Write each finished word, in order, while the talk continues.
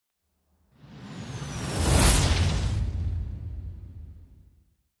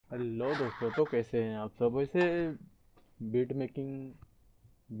Hello दोस्तों, तो कैसे हैं आप सब। वैसे बीट मेकिंग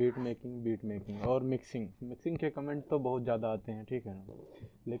और मिक्सिंग मिक्सिंग के कमेंट तो बहुत ज़्यादा आते हैं, ठीक है ना।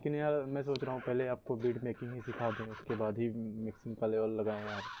 लेकिन यार मैं सोच रहा हूँ पहले आपको बीट मेकिंग ही सिखा दें, उसके बाद ही मिक्सिंग का लेवल लगाएं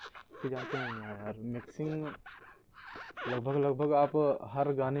यार। कि जानते हैं ना यार, मिक्सिंग लगभग लगभग आप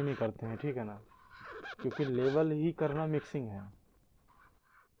हर गाने में करते हैं, ठीक है ना। क्योंकि लेवल ही करना मिक्सिंग है।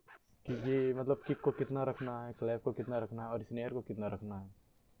 कि ये मतलब किक को कितना रखना है, क्लैप को कितना रखना है और स्नेयर को कितना रखना है।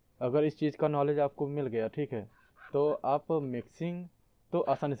 अगर इस चीज़ का नॉलेज आपको मिल गया, ठीक है, तो आप मिक्सिंग तो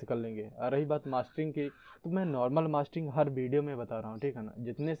आसानी से कर लेंगे। और रही बात मास्टरिंग की, तो मैं नॉर्मल मास्टरिंग हर वीडियो में बता रहा हूँ, ठीक है ना,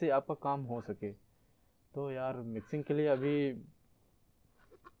 जितने से आपका काम हो सके। तो यार मिक्सिंग के लिए अभी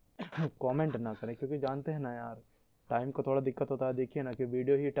कमेंट ना करें, क्योंकि जानते हैं ना यार, टाइम को थोड़ा दिक्कत होता है। देखिए ना कि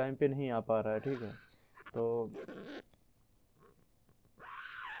वीडियो ही टाइम पे नहीं आ पा रहा है, ठीक है। तो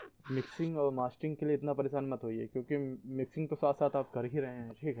मिक्सिंग और मास्टरिंग के लिए इतना परेशान मत होइए, क्योंकि मिक्सिंग तो साथ साथ आप कर ही रहे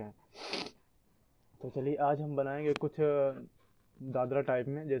हैं, ठीक है। तो चलिए आज हम बनाएंगे कुछ दादरा टाइप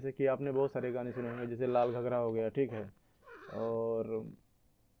में। जैसे कि आपने बहुत सारे गाने सुने होंगे, जैसे लाल घगरा हो गया, ठीक है। और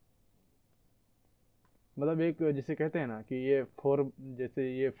मतलब एक जिसे कहते हैं ना कि ये फोर, जैसे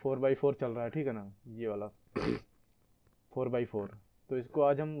ये 4x4 चल रहा है, ठीक है ना, ये वाला 4x4। तो इसको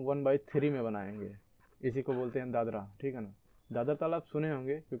आज हम 1x3 में बनाएंगे। इसी को बोलते हैं दादरा, ठीक है ना। दादरा ताल आप सुने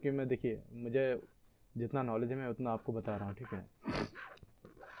होंगे, क्योंकि मैं, देखिए, मुझे जितना नॉलेज है मैं उतना आपको बता रहा हूँ, ठीक है।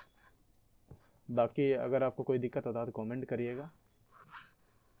 बाकी अगर आपको कोई दिक्कत होता है तो कमेंट करिएगा।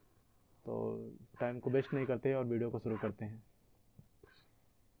 तो टाइम को वेस्ट नहीं करते और वीडियो को शुरू करते हैं।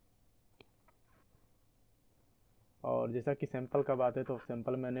 और जैसा कि सैंपल का बात है, तो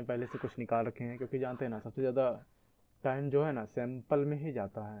सैंपल मैंने पहले से कुछ निकाल रखे हैं, क्योंकि जानते हैं ना सबसे ज़्यादा टाइम जो है ना सैंपल में ही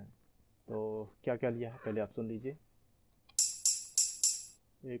जाता है। तो क्या क्या लिया है पहले आप सुन लीजिए।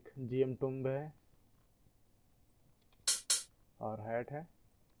 एक जीएम टुम्ब है, और हैट है,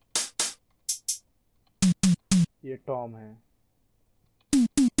 ये टॉम है,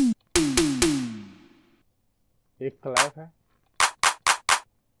 एक क्लैप है,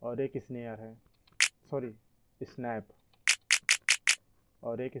 और एक स्नेयर है, सॉरी स्नैप,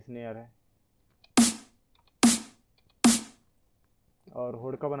 और एक स्नेयर है। और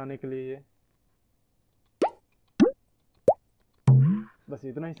हुड़का बनाने के लिए ये बस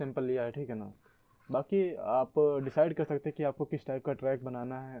इतना ही सैंपल लिया है, ठीक है ना। बाकी आप डिसाइड कर सकते हैं कि आपको किस टाइप का ट्रैक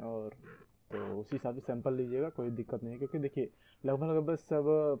बनाना है, और तो उसी हिसाब से सैंपल लीजिएगा, कोई दिक्कत नहीं है। क्योंकि देखिए लगभग लगभग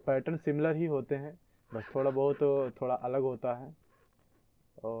सब पैटर्न सिमिलर ही होते हैं, बस थोड़ा बहुत थोड़ा अलग होता है।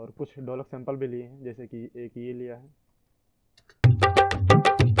 और कुछ ढोलक सैंपल भी लिए हैं, जैसे कि एक ये लिया है।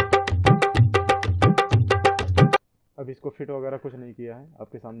 अब इसको फिट वगैरह कुछ नहीं किया है,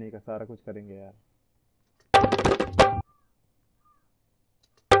 आपके सामने ही का सारा कुछ करेंगे यार।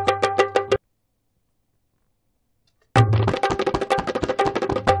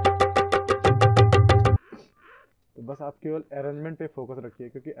 तो बस आप केवल अरेंजमेंट पे फोकस रखिए,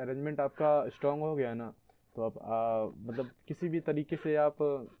 क्योंकि अरेंजमेंट आपका स्ट्रांग हो गया ना, तो आप मतलब किसी भी तरीके से आप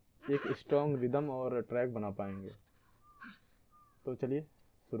एक स्ट्रांग रिदम और ट्रैक बना पाएंगे। तो चलिए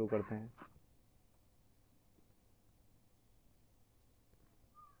शुरू करते हैं।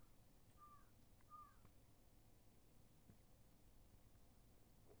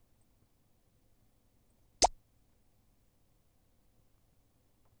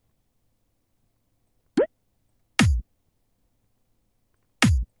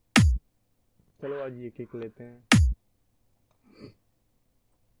 चलो आज ये किक लेते हैं।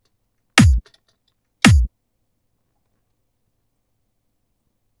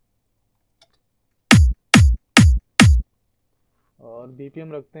 और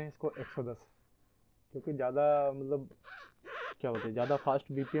बीपीएम रखते हैं इसको 110, क्योंकि ज़्यादा मतलब क्या बोलते हैं, ज़्यादा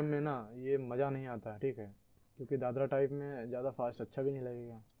फास्ट बीपीएम में ना ये मज़ा नहीं आता है, ठीक है। क्योंकि दादरा टाइप में ज़्यादा फास्ट अच्छा भी नहीं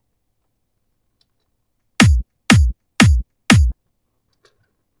लगेगा।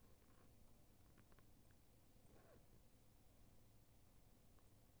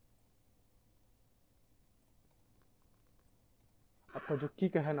 आपका जो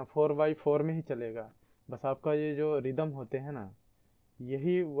किक है ना 4x4 में ही चलेगा। बस आपका ये जो रिदम होते हैं ना,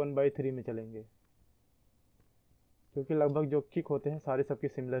 यही 1x3 में चलेंगे। क्योंकि लगभग जो किक होते हैं सारे सबके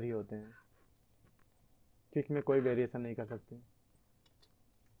सिमिलर ही होते हैं, किक में कोई वेरिएशन नहीं कर सकते।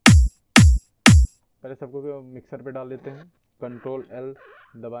 पहले सबको मिक्सर पे डाल देते हैं, कंट्रोल एल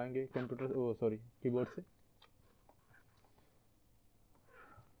दबाएंगे कंप्यूटर, ओ सॉरी, कीबोर्ड से।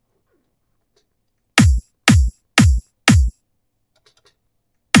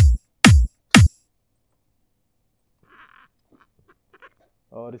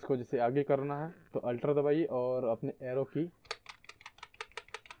 और इसको जैसे आगे करना है तो अल्टर दबाइए और अपने एरो की,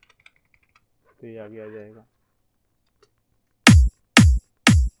 तो ये आगे आ जाएगा।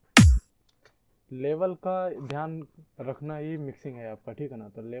 लेवल का ध्यान रखना ही मिक्सिंग है आपका, ठीक है ना।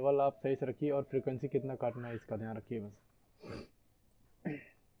 तो लेवल आप सही से रखिए और फ्रीक्वेंसी कितना काटना है इसका ध्यान रखिए बस।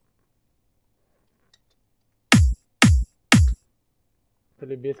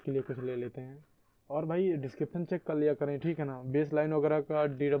 चलिए बेस के लिए कुछ ले लेते हैं। और भाई डिस्क्रिप्शन चेक कर लिया करें, ठीक है ना। बेस लाइन वगैरह का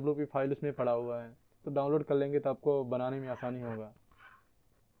DWP फाइल उसमें पड़ा हुआ है, तो डाउनलोड कर लेंगे तो आपको बनाने में आसानी होगा।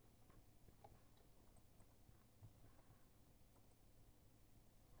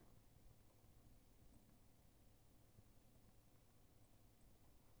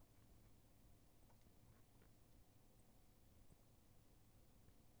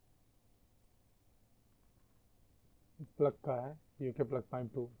 प्लग का है, UK प्लग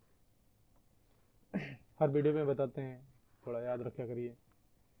पॉइंट 2। हर वीडियो में बताते हैं, थोड़ा याद रखा करिए।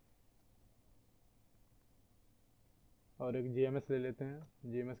 और एक GMS ले लेते हैं,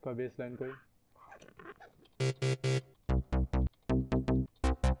 GMS का बेस लाइन कोई।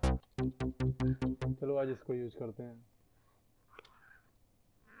 चलो आज इसको यूज करते हैं।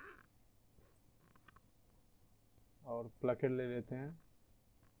 और प्लकेट ले लेते हैं,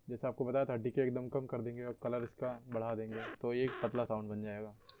 जैसे आपको बताया था 30K एकदम कम कर देंगे और कलर इसका बढ़ा देंगे तो एक पतला साउंड बन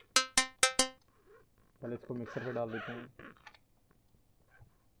जाएगा। पहले इसको मिक्सर पे डाल देते हैं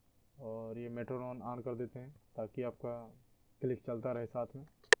और ये मेट्रोनोन ऑन कर देते हैं ताकि आपका क्लिक चलता रहे साथ में।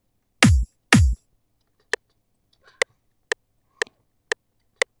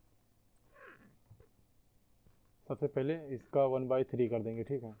 सबसे पहले इसका 1/3 कर देंगे,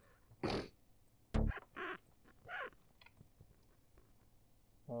 ठीक है।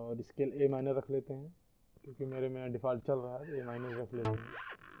 और स्केल A माइनर रख लेते हैं, क्योंकि मेरे में डिफ़ॉल्ट चल रहा है, A माइनर रख लेते हैं।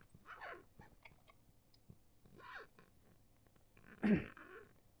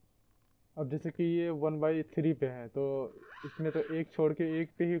 अब जैसे कि ये 1/3 पे है, तो इसमें तो एक छोड़ के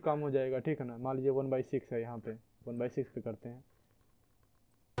एक पे ही काम हो जाएगा, ठीक है ना। मान लीजिए 1/6 है यहाँ पे, 1/6 पे करते हैं।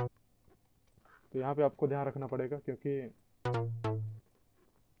 तो यहाँ पे आपको ध्यान रखना पड़ेगा, क्योंकि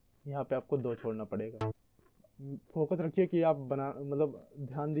यहाँ पे आपको 2 छोड़ना पड़ेगा। फोकस रखिए कि आप बना मतलब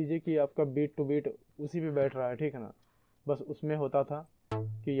ध्यान दीजिए कि आपका बीट टू बीट उसी पे बैठ रहा है, ठीक है ना। बस उसमें होता था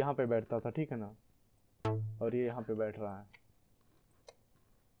कि यहाँ पे बैठता था, ठीक है ना, और ये यहाँ पे बैठ रहा है।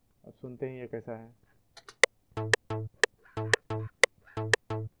 अब सुनते हैं ये कैसा है।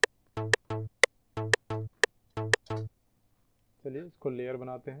 चलिए इसको लेयर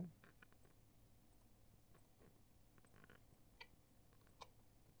बनाते हैं।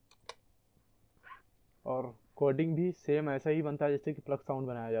 और कोडिंग भी सेम ऐसा ही बनता है जैसे कि प्लग साउंड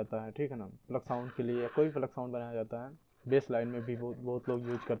बनाया जाता है, ठीक है ना। प्लग साउंड के लिए कोई प्लग साउंड बनाया जाता है, बेस लाइन में भी बहुत बहुत लोग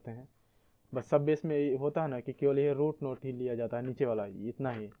यूज करते हैं। बस सब बेस में होता है ना कि केवल ये रूट नोट ही लिया जाता है, नीचे वाला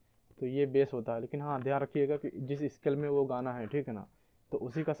इतना ही, तो ये बेस होता है। लेकिन हाँ ध्यान रखिएगा कि जिस स्केल में वो गाना है, ठीक है ना, तो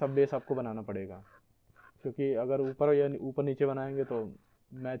उसी का सब बेस आपको बनाना पड़ेगा, क्योंकि अगर ऊपर या ऊपर नीचे बनाएंगे तो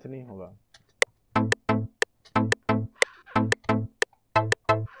मैच नहीं होगा।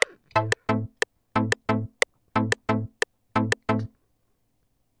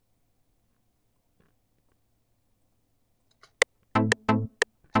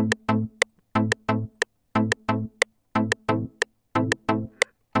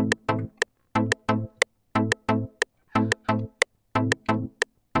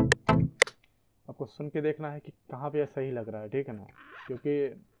 आपको सुन के देखना है कि कहाँ पे सही लग रहा है, ठीक है ना। क्योंकि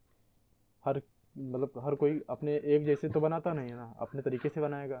हर हर कोई अपने एक जैसे तो बनाता नहीं है ना, अपने तरीके से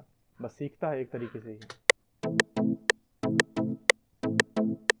बनाएगा, बस सीखता है एक तरीके से ही।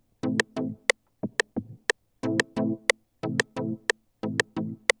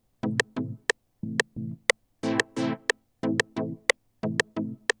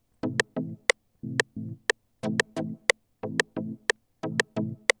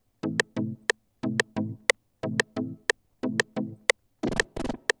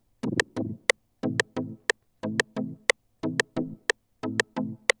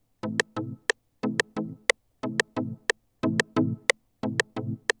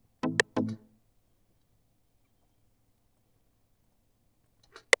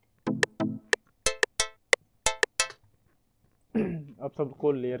 अब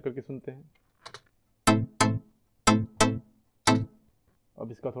सबको लेयर करके सुनते हैं।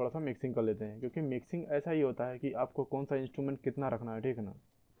 अब इसका थोड़ा सा मिक्सिंग कर लेते हैं, क्योंकि मिक्सिंग ऐसा ही होता है कि आपको कौन सा इंस्ट्रूमेंट कितना रखना है, ठीक है ना।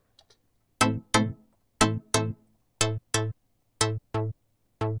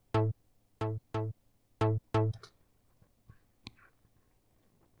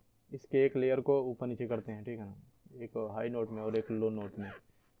 इसके एक लेयर को ऊपर नीचे करते हैं, ठीक है ना, एक हाई नोट में और एक लो नोट में,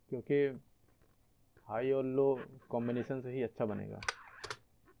 क्योंकि हाई और लो कॉम्बिनेशन से ही अच्छा बनेगा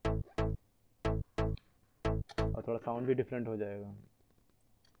और थोड़ा साउंड भी डिफरेंट हो जाएगा।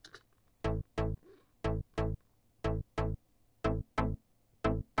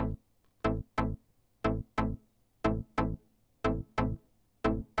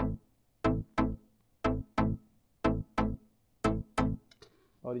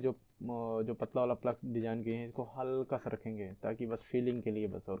 और जो पतला वाला प्लग डिजाइन किए हैं इसको हल्का सा रखेंगे ताकि बस फीलिंग के लिए,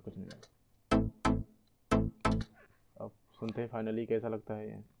 बस और कुछ नहीं। अब सुनते हैं फाइनली कैसा लगता है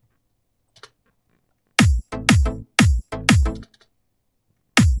ये।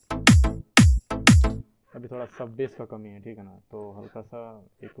 अभी थोड़ा सब बेस का कमी है, ठीक है ना, तो हल्का सा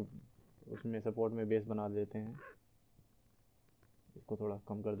एक उसमें सपोर्ट में बेस बना देते हैं। इसको थोड़ा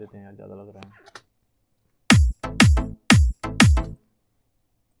कम कर देते हैं यार, ज़्यादा लग रहा है।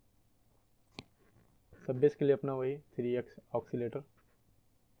 सब बेस के लिए अपना वही 3x ऑक्सीलेटर,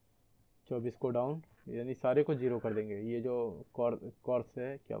 24 को डाउन, यानी सारे को 0 कर देंगे। ये जो कॉर्ड्स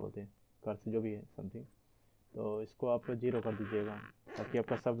है, क्या बोलते हैं, कर्स जो भी है समथिंग, तो इसको आप 0 कर दीजिएगा ताकि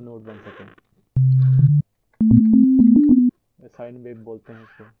आपका सब नोट बन सके। साइन वेव बोलते हैं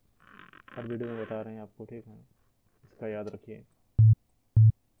इसको, हर वीडियो में बता रहे हैं आपको, ठीक है, इसका याद रखिए।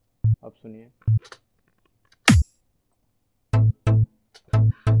 अब सुनिए।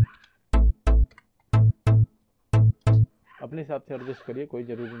 अपने हिसाब से एडजस्ट करिए, कोई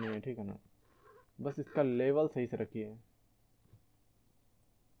ज़रूरी नहीं है, ठीक है ना, बस इसका लेवल सही से रखिए।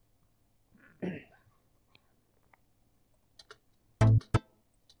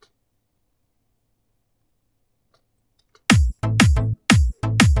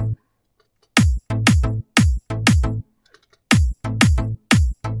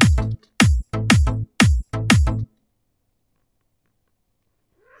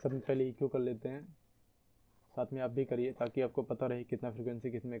 सबसे पहले EQ कर लेते हैं, साथ में आप भी करिए ताकि आपको पता रहे कितना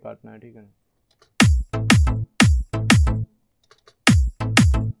फ्रिक्वेंसी किस में काटना है, ठीक है ना।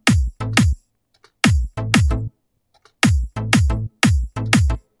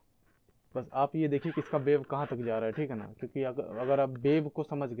 बस आप ये देखिए कि इसका वेव कहाँ तक जा रहा है, ठीक है ना, क्योंकि अगर आप वेव को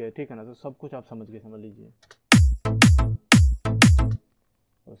समझ गए, ठीक है ना, तो सब कुछ आप समझ गए, समझ लीजिए।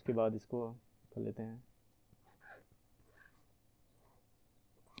 उसके बाद इसको कर लेते हैं।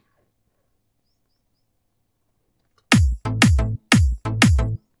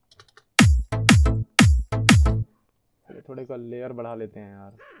 थोड़े का लेयर बढ़ा लेते हैं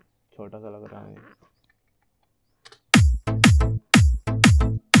यार, छोटा सा लग रहा है।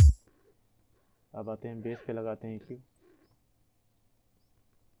 अब आते हैं बेस पे, लगाते हैं EQ।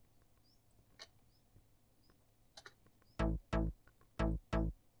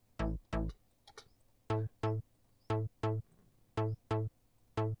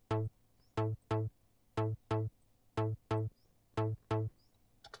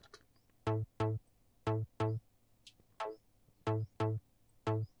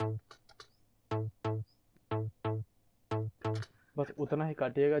 बस उतना ही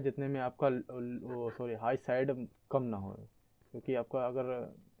काटिएगा जितने में आपका हाई साइड कम ना हो, क्योंकि आपका अगर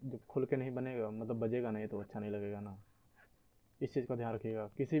जब खुल के नहीं बनेगा, मतलब बजेगा नहीं, तो अच्छा नहीं लगेगा ना। इस चीज़ का ध्यान रखिएगा,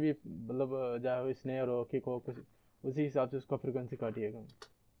 किसी भी मतलब चाहे स्नेयर हो, किक हो, कुछ उसी हिसाब से उसका फ्रिक्वेंसी काटिएगा।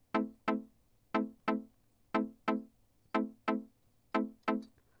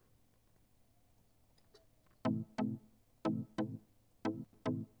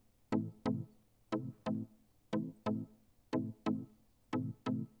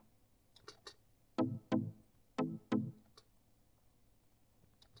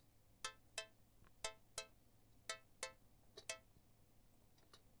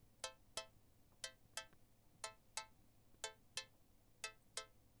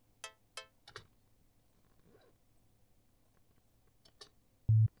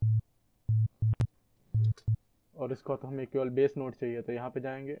 और इसको तो हमें केवल बेस नोट चाहिए, तो यहाँ पे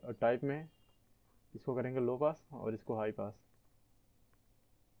जाएंगे और टाइप में इसको करेंगे लो पास और इसको हाई पास।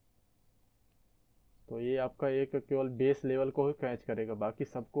 तो ये आपका एक केवल बेस लेवल को ही कैच करेगा, बाकी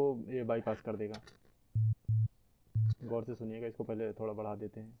सबको ये बाईपास कर देगा। गौर से सुनिएगा, इसको पहले थोड़ा बढ़ा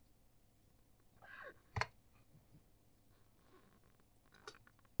देते हैं।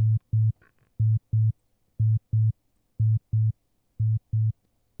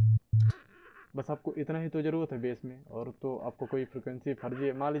 बस आपको इतना ही तो ज़रूरत है बेस में, और तो आपको कोई फ्रिक्वेंसी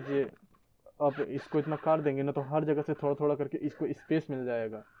फर्जी, मान लीजिए आप इसको इतना काट देंगे ना, तो हर जगह से थोड़ा थोड़ा करके इसको स्पेस मिल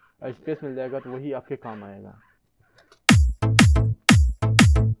जाएगा, और स्पेस मिल जाएगा तो वही आपके काम आएगा।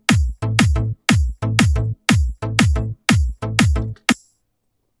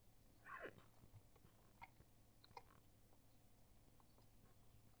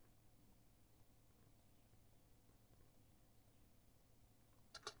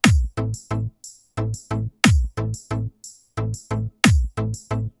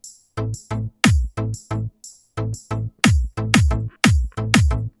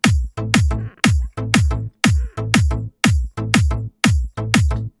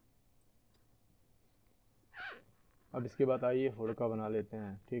 अब इसके बाद आइए हुड़का बना लेते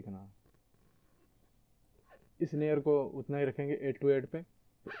हैं, ठीक है ना। इस लेयर को उतना ही रखेंगे 8 to 8 पे,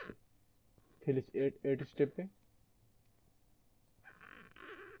 फिर इस 8 स्टेप पे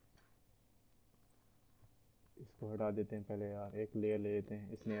इसको हटा देते हैं पहले यार, एक लेयर ले लेते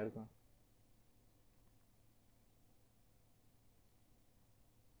हैं स्नेयर का।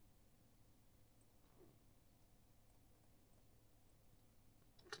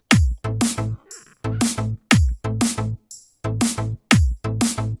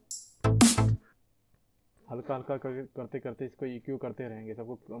 हल्का हल्का करते करते इसको EQ करते रहेंगे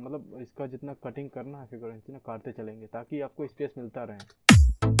सबको, मतलब इसका जितना कटिंग करना है फ्रीक्वेंसी ना काटते चलेंगे ताकि आपको स्पेस मिलता रहे।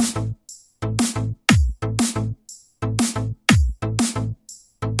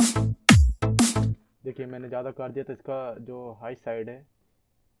 देखिए मैंने ज़्यादा काट दिया तो इसका जो हाई साइड है,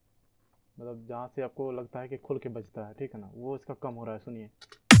 मतलब जहाँ से आपको लगता है कि खुल के बजता है, ठीक है ना, वो इसका कम हो रहा है। सुनिए,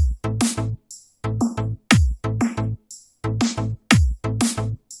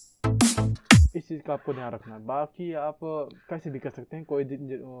 इस चीज़ का आपको ध्यान रखना है। बाकी आप कैसे भी कर सकते हैं, कोई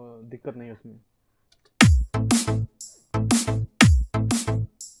दिक्कत नहीं है उसमें।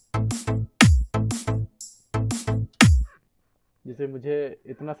 जैसे मुझे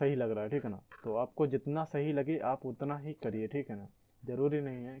इतना सही लग रहा है, ठीक है ना, तो आपको जितना सही लगे आप उतना ही करिए, ठीक है ना। ज़रूरी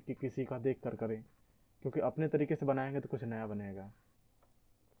नहीं है कि किसी का देख कर करें, क्योंकि अपने तरीके से बनाएंगे तो कुछ नया बनेगा।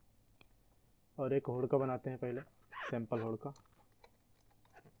 और एक हुड़का बनाते हैं पहले, सैंपल हुड़का।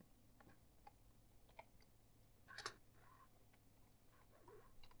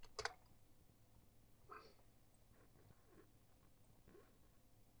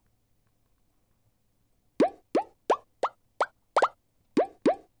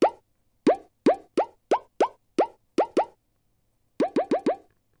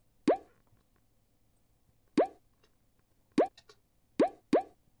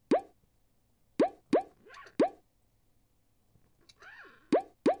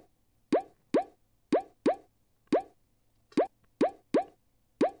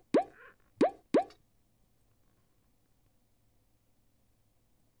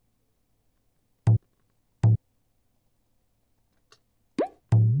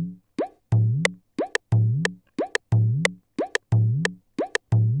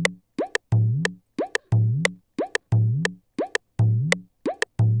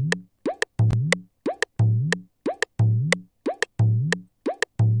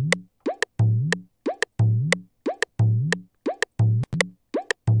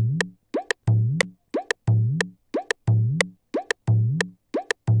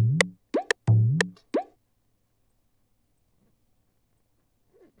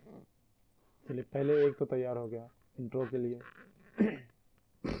 चलिए पहले एक तो तैयार हो गया इंट्रो के लिए।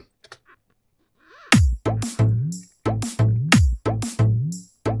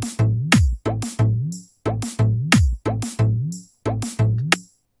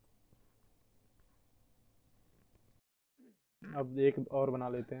 अब एक और बना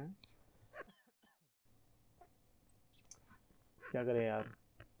लेते हैं। क्या करें यार,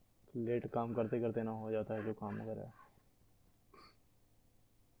 लेट काम करते करते ना हो जाता है जो काम वगैरह।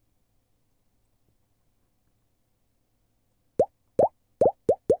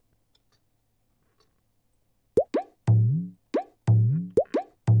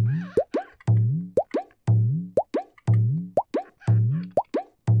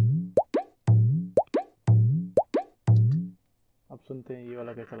 अब सुनते हैं ये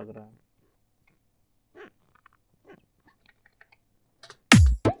वाला कैसा लग रहा है।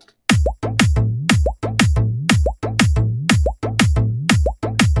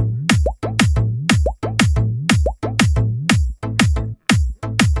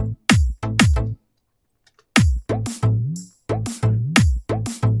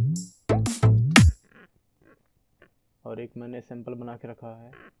 और एक मैंने सैंपल बना के रखा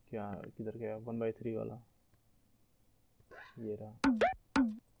है, क्या किधर गया 1/3 वाला, ये रहा।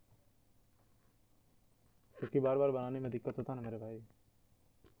 क्योंकि बार बार बनाने में दिक्कत होता ना मेरे भाई।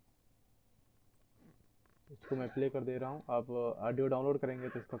 इसको मैं प्ले कर दे रहा हूँ, आप ऑडियो डाउनलोड करेंगे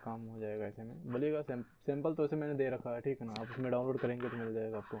तो इसका काम हो जाएगा। ऐसे में बोलिएगा सैंपल तो ऐसे मैंने दे रखा है, ठीक है ना, आप उसमें डाउनलोड करेंगे तो मिल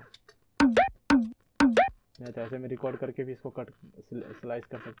जाएगा आपको। नहीं तो ऐसे में रिकॉर्ड करके भी इसको कट स्लाइस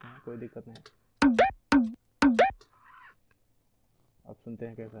कर सकते हैं, कोई दिक्कत नहीं। अब सुनते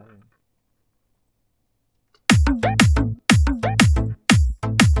हैं कैसा है।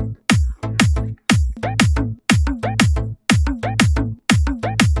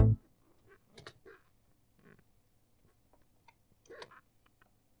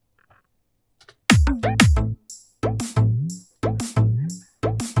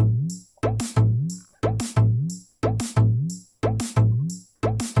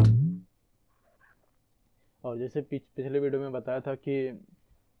 और जैसे पिछले वीडियो में बताया था कि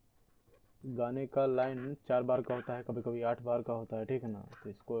गाने का लाइन 4 बार का होता है, कभी कभी 8 बार का होता है, ठीक है ना। तो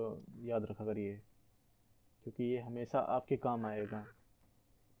इसको याद रखा करिए, क्योंकि ये हमेशा आपके काम आएगा।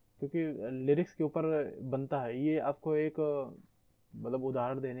 क्योंकि लिरिक्स के ऊपर बनता है ये। आपको एक मतलब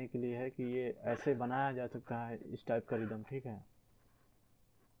उदाहरण देने के लिए है कि ये ऐसे बनाया जा सकता है, इस टाइप का रिदम, ठीक है।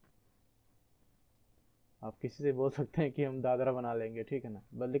 आप किसी से बोल सकते हैं कि हम दादरा बना लेंगे, ठीक है ना,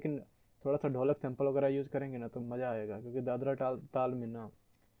 बस लेकिन थोड़ा सा ढोलक सैंपल वगैरह यूज़ करेंगे ना तो मज़ा आएगा। क्योंकि दादरा ताल ताल में ना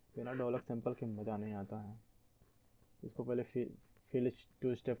बिना ढोलक सैंपल के मज़ा नहीं आता है। इसको पहले फील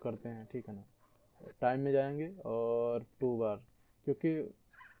 2 स्टेप करते हैं, ठीक है ना। टाइम में जाएंगे और 2 बार, क्योंकि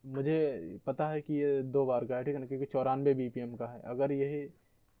मुझे पता है कि ये 2 बार का है, ठीक है ना, क्योंकि 94 BPM का है। अगर यही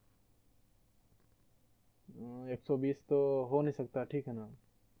 120 तो हो नहीं सकता, ठीक है ना,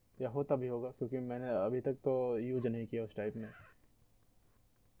 या होता भी होगा, क्योंकि मैंने अभी तक तो यूज नहीं किया उस टाइप में।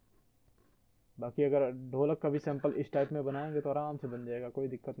 बाकी अगर ढोलक का भी सैंपल इस टाइप में बनाएंगे तो आराम से बन जाएगा, कोई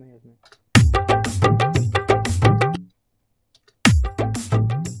दिक्कत नहीं है उसमें।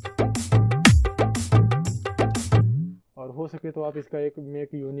 और हो सके तो आप इसका एक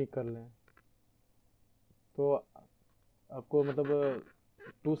मेक यूनिक कर लें, तो आपको मतलब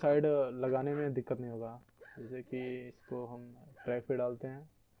 2 साइड लगाने में दिक्कत नहीं होगा। जैसे कि इसको हम ट्रैक पे डालते हैं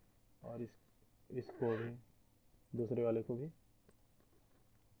और इसको भी, दूसरे वाले को भी।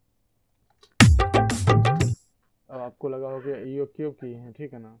 अब आपको लगा हो कि ये क्यों की है,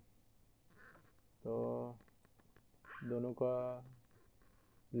 ठीक है ना, तो दोनों का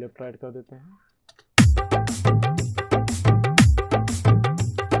लेफ्ट राइट कर देते हैं।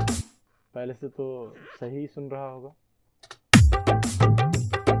 पहले से तो सही सुन रहा होगा,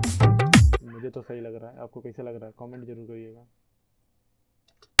 मुझे तो सही लग रहा है। आपको कैसे लग रहा है कमेंट जरूर करिएगा।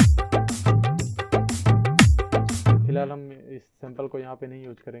 फिलहाल हम इस सैंपल को यहाँ पे नहीं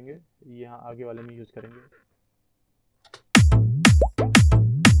यूज करेंगे, यहाँ आगे वाले में यूज करेंगे।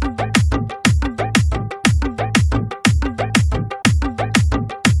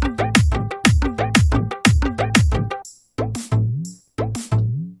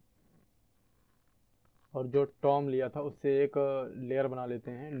 और जो टॉम लिया था उससे एक लेयर बना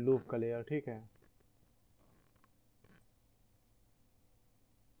लेते हैं, लूप का लेयर, ठीक है।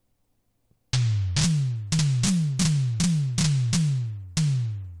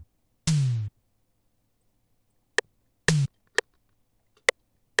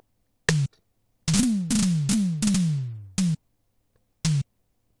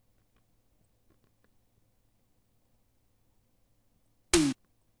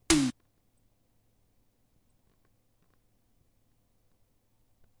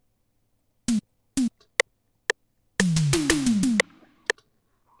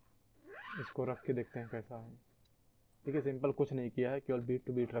 इसको रख के देखते हैं कैसा है। ठीक है, सिंपल कुछ नहीं किया है, केवल बीट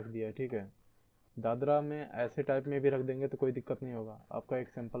टू बीट रख दिया है, ठीक है। दादरा में ऐसे टाइप में भी रख देंगे तो कोई दिक्कत नहीं होगा, आपका एक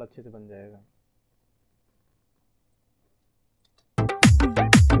सैंपल अच्छे से बन जाएगा।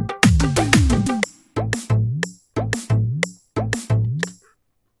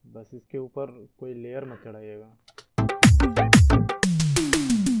 बस इसके ऊपर कोई लेयर मत चढ़ाइएगा।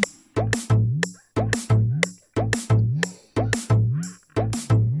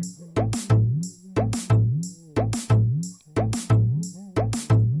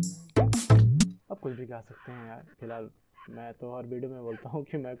 अब कुछ भी गा सकते हैं यार, फिलहाल मैं तो हर वीडियो में बोलता हूँ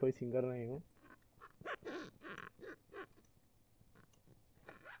कि मैं कोई सिंगर नहीं हूँ।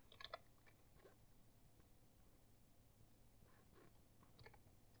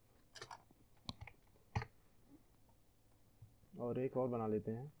 और एक और बना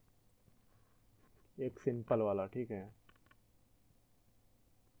लेते हैं, एक सिंपल वाला, ठीक है।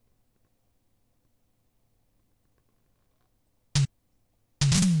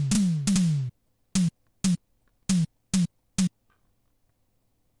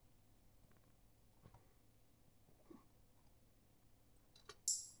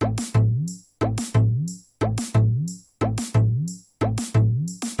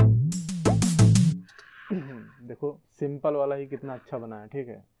 देखो सिंपल वाला ही कितना अच्छा बना है, ठीक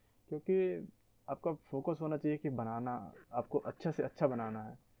है। क्योंकि आपका फोकस होना चाहिए कि बनाना, आपको अच्छा से अच्छा बनाना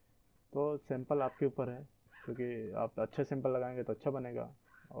है। तो सैंपल आपके ऊपर है, क्योंकि आप अच्छे सैंपल लगाएंगे तो अच्छा बनेगा,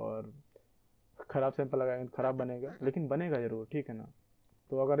 और ख़राब सैंपल लगाएंगे तो ख़राब बनेगा, लेकिन बनेगा ज़रूर, ठीक है ना।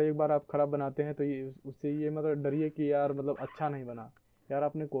 तो अगर एक बार आप ख़राब बनाते हैं तो ये उससे ये मतलब डरिए कि यार मतलब अच्छा नहीं बना। यार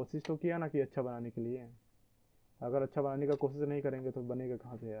आपने कोशिश तो किया ना कि अच्छा बनाने के लिए। अगर अच्छा बनाने का कोशिश नहीं करेंगे तो बनेगा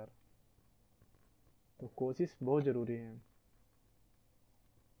कहाँ से यार। तो कोशिश बहुत ज़रूरी है।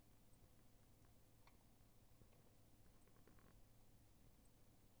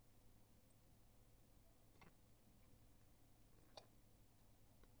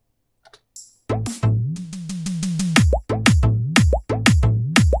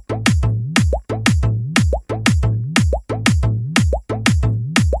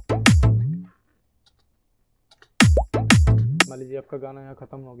 ये आपका गाना यहाँ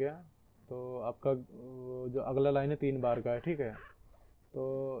ख़त्म हो गया। तो आपका जो अगला लाइन है 3 बार का है, ठीक है। तो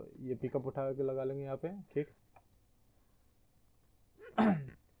ये पिकअप उठा के लगा लेंगे यहाँ पे, ठीक।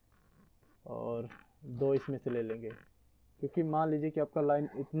 और 2 इसमें से ले लेंगे, क्योंकि मान लीजिए कि आपका लाइन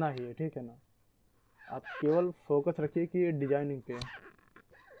इतना ही है, ठीक है ना। आप केवल फोकस रखिए कि ये डिजाइनिंग पे,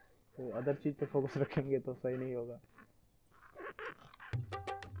 तो अदर चीज़ पे फोकस रखेंगे तो सही नहीं होगा।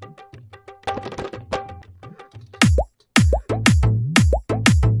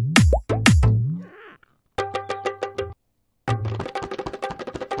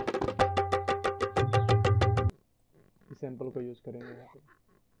 इस सैंपल को यूज़ करेंगे यहाँ पे।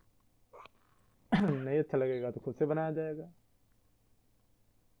 नहीं अच्छा लगेगा तो खुद से बनाया जाएगा।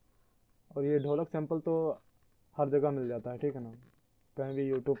 और ये ढोलक सैंपल तो हर जगह मिल जाता है, ठीक है ना। कहीं भी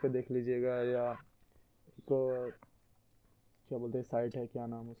यूट्यूब पे देख लीजिएगा, या को क्या बोलते हैं साइट है, क्या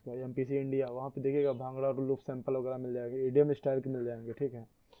नाम उसका, MPC इंडिया, वहाँ पे देखिएगा भांगड़ा और लूप सैंपल वगैरह मिल जाएंगे, ईडीएम स्टाइल के मिल जाएंगे, ठीक है।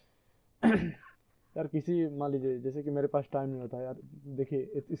 यार किसी मान लीजिए जैसे कि मेरे पास टाइम नहीं होता यार,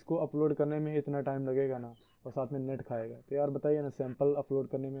 देखिए इसको अपलोड करने में इतना टाइम लगेगा ना, और साथ में नेट खाएगा, तो यार बताइए ना, सैंपल अपलोड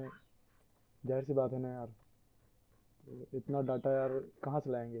करने में जाहिर सी बात है ना यार, तो इतना डाटा यार कहाँ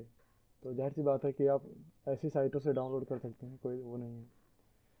से लाएंगे। तो जाहिर सी बात है कि आप ऐसी साइटों से डाउनलोड कर सकते हैं, कोई वो नहीं है।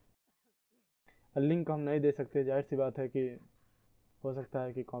 लिंक हम नहीं दे सकते, जाहिर सी बात है कि हो सकता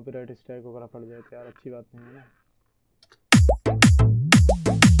है कि कॉपीराइट स्ट्राइक वगैरह पड़ जाए, तो यार अच्छी बात नहीं है ना।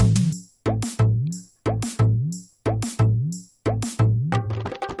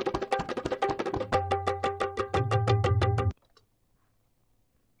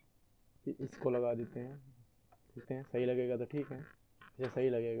 इसको लगा देते हैं, देखते हैं सही लगेगा तो ठीक है, ऐसे सही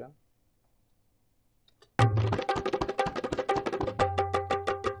लगेगा।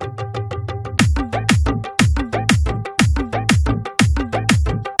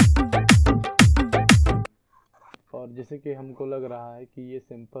 और जैसे कि हमको लग रहा है कि ये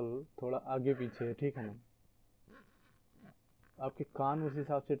सिंपल थोड़ा आगे पीछे है, ठीक है ना। आपके कान उस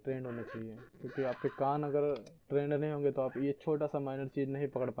हिसाब से ट्रेंड होने चाहिए, क्योंकि आपके कान अगर ट्रेंड नहीं होंगे तो आप ये छोटा सा माइनर चीज़ नहीं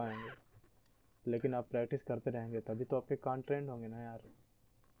पकड़ पाएंगे। लेकिन आप प्रैक्टिस करते रहेंगे तभी तो आपके कान ट्रेंड होंगे ना यार।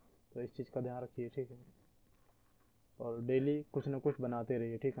 तो इस चीज़ का ध्यान रखिए, ठीक है। और डेली कुछ ना कुछ बनाते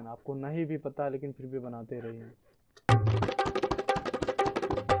रहिए, ठीक है ना। आपको नहीं भी पता है लेकिन फिर भी बनाते रहिए।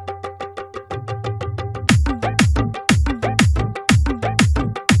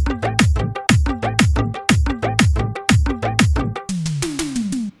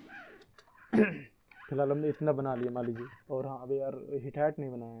 फिलहाल हमने इतना बना लिया मान लीजिए। और हाँ अभी यार हिट हैट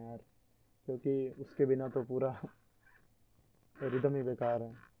नहीं बनाया यार, क्योंकि उसके बिना तो पूरा रिदम ही बेकार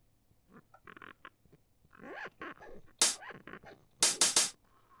है।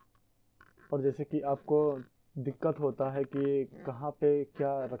 और जैसे कि आपको दिक्कत होता है कि कहाँ पे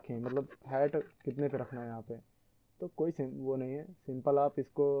क्या रखें, मतलब हैट कितने पे रखना है यहाँ पे, तो कोई वो नहीं है, सिंपल आप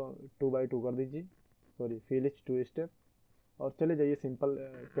इसको 2x2 कर दीजिए, सॉरी फील इच 2 स्टेप, और चले जाइए सिंपल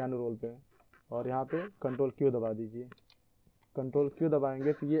पियानो रोल पे, और यहाँ पे कंट्रोल क्यू दबा दीजिए। कंट्रोल क्यू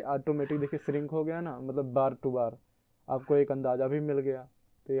दबाएंगे तो ये ऑटोमेटिक देखिए श्रिंक हो गया ना, मतलब बार टू बार आपको एक अंदाज़ा भी मिल गया।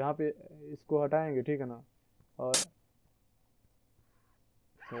 तो यहाँ पे इसको हटाएंगे, ठीक है ना। और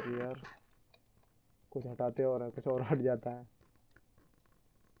सॉरी यार कुछ हटाते और है, कुछ और हट जाता है।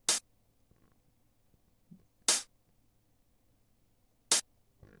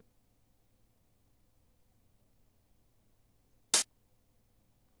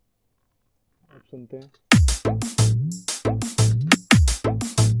 अब सुनते हैं।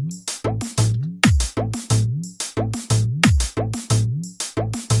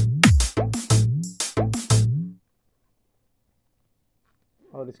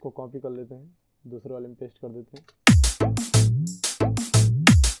 और इसको कॉपी कर लेते हैं, दूसरे वाले में पेस्ट कर देते हैं।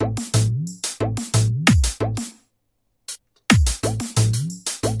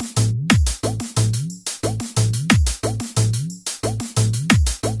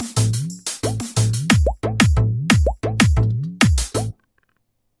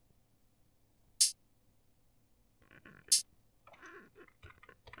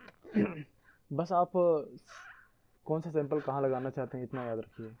 बस आप कौन सा सैंपल कहाँ लगाना चाहते हैं इतना याद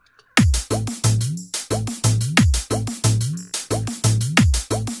रखिए।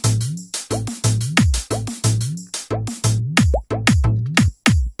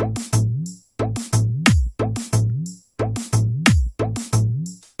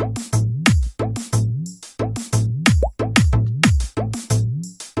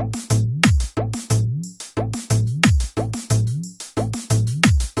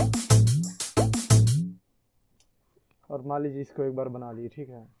 और मान लीजिए इसको एक बार बना लिए, ठीक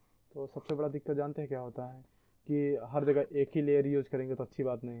है। तो सबसे बड़ा दिक्कत जानते हैं क्या होता है, कि हर जगह एक ही लेयर यूज़ करेंगे तो अच्छी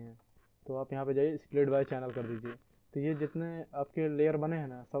बात नहीं है। तो आप यहाँ पे जाइए, स्प्लिट बाय चैनल कर दीजिए। तो ये जितने आपके लेयर बने हैं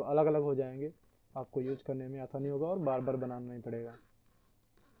ना सब अलग अलग हो जाएंगे, आपको यूज करने में आसानी होगा और बार बार बनाना नहीं पड़ेगा।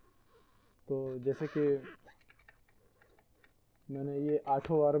 तो जैसे कि मैंने ये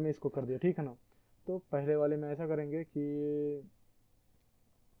 8 बार में इसको कर दिया, ठीक है ना। तो पहले वाले में ऐसा करेंगे कि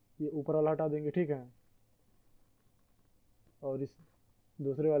ये ऊपर वाला हटा देंगे, ठीक है, और इस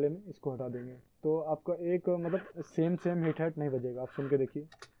दूसरे वाले में इसको हटा देंगे। तो आपका एक मतलब सेम सेम हिट हैट नहीं बजेगा। आप सुन के देखिए।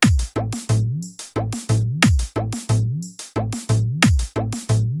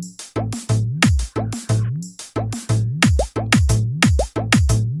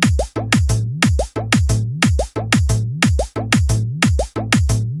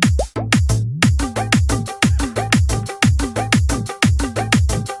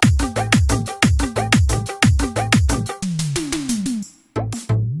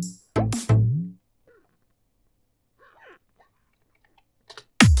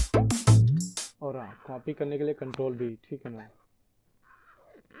 और हाँ, कॉपी करने के लिए कंट्रोल भी, ठीक है ना,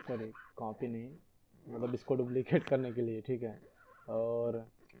 सॉरी कॉपी नहीं, मतलब इसको डुप्लीकेट करने के लिए, ठीक है। और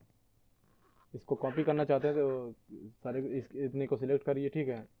इसको कॉपी करना चाहते हैं तो सारे इतने को सिलेक्ट करिए, ठीक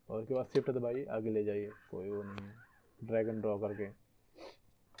है, और उसके बाद शिफ्ट दबाइए, आगे ले जाइए, कोई वो नहीं है, ड्रैग एंड ड्रॉ करके।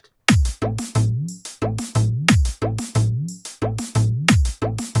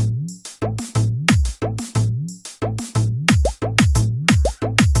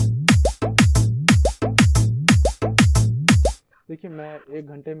 देखिए मैं 1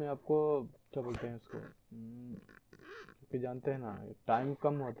 घंटे में आपको क्या बोलते हैं उसको, क्योंकि जानते हैं ना टाइम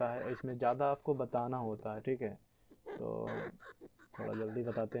कम होता है, इसमें ज़्यादा आपको बताना होता है, ठीक है, तो थोड़ा जल्दी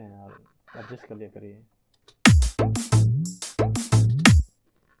बताते हैं यार, एडजस्ट कर लिया करिए।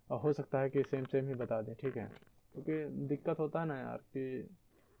 और हो सकता है कि सेम सेम ही बता दें, ठीक है, क्योंकि दिक्कत होता है ना यार कि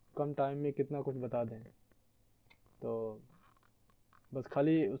कम टाइम में कितना कुछ बता दें। तो बस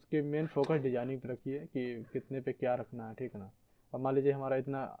खाली उसके मेन फोकस डिजाइनिंग पे रखिए कि कितने पे क्या रखना है, ठीक है ना। अब मान लीजिए हमारा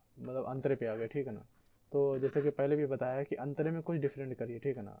इतना मतलब अंतरे पे आ गया, ठीक है ना, तो जैसे कि पहले भी बताया कि अंतरे में कुछ डिफरेंट करिए,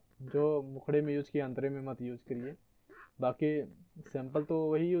 ठीक है ना, जो मुखड़े में यूज़ किया अंतरे में मत यूज़ करिए। बाकी सैंपल तो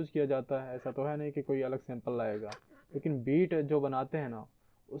वही यूज़ किया जाता है, ऐसा तो है नहीं कि कोई अलग सैंपल लाएगा, लेकिन बीट जो बनाते हैं ना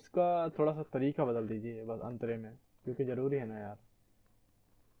उसका थोड़ा सा तरीका बदल दीजिए बस अंतरे में, क्योंकि ज़रूरी है ना यार,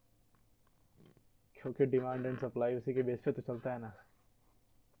 क्योंकि डिमांड एंड सप्लाई उसी के बेस पे तो चलता है ना।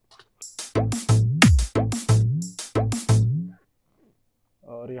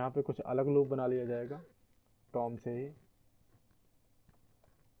 और यहाँ पे कुछ अलग लूप बना लिया जाएगा टॉम से ही।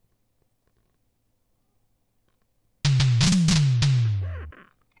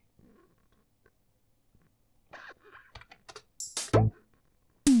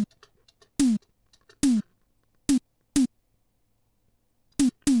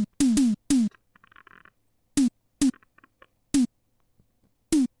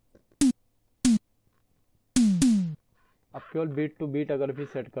 आप केवल बीट टू बीट अगर भी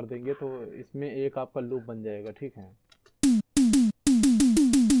सेट कर देंगे तो इसमें एक आपका लूप बन जाएगा, ठीक है।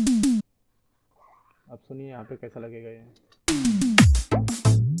 अब सुनिए यहाँ पे कैसा लगेगा ये।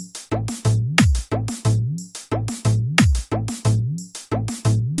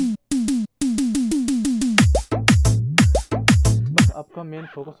 बस आपका मेन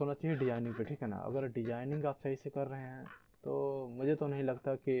फोकस होना चाहिए डिजाइनिंग पे, ठीक है ना। अगर डिजाइनिंग आप सही से कर रहे हैं तो मुझे तो नहीं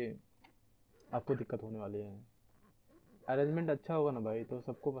लगता कि आपको दिक्कत होने वाली है। अरेंजमेंट अच्छा होगा ना भाई तो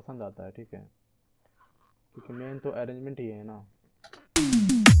सबको पसंद आता है, ठीक है, क्योंकि मेन तो अरेंजमेंट ही है ना।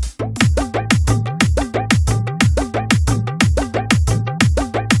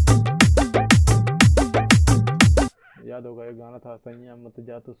 याद होगा एक गाना था, सैया मत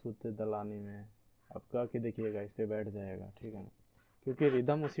जा तो सूते दलानी में, अब गा के देखिएगा इस पे बैठ जाएगा, ठीक है ना, क्योंकि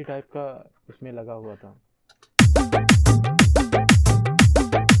रिदम उसी टाइप का इसमें लगा हुआ था।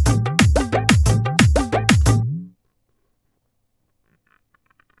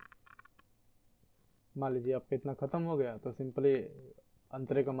 मान लीजिए आपका इतना ख़त्म हो गया तो सिंपली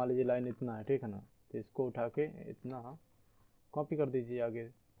अंतरे का मान लीजिए लाइन इतना है, ठीक है ना, तो इसको उठा के इतना कॉपी कर दीजिए आगे।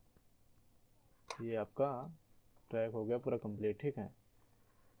 ये आपका ट्रैक हो गया पूरा कंप्लीट, ठीक है।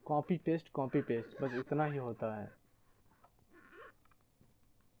 कॉपी पेस्ट बस इतना ही होता है।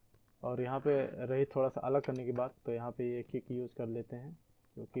 और यहाँ पे रही थोड़ा सा अलग करने की बात, तो यहाँ पे ये किक यूज़ कर लेते हैं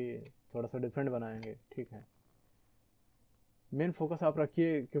क्योंकि थोड़ा सा डिफरेंट बनाएंगे, ठीक है। मेन फोकस आप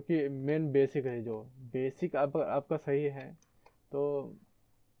रखिए क्योंकि मेन बेसिक है, जो बेसिक आपका सही है तो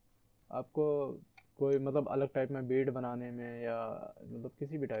आपको कोई मतलब अलग टाइप में बीट बनाने में या मतलब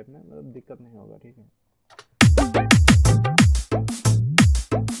किसी भी टाइप में मतलब दिक्कत नहीं होगा, ठीक है।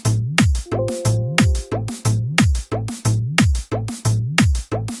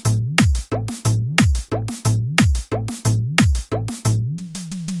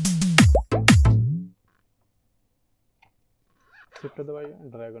 शिफ्ट दबाइए,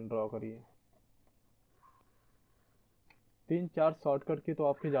 ड्रैग एंड ड्रॉ करिए। 3-4 शॉर्टकट की तो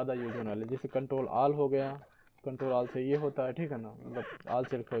आपकी ज़्यादा यूज होने वाली है, जैसे कंट्रोल आल हो गया, कंट्रोल आल से ये होता है, ठीक है ना, मतलब आल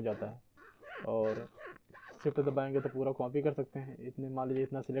सेलेक्ट हो जाता है। और शिफ्ट दबाएंगे तो पूरा कॉपी कर सकते हैं, इतने मान लीजिए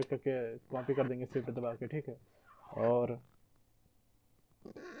इतना सिलेक्ट करके कॉपी कर देंगे शिफ्ट दबा के, ठीक है। और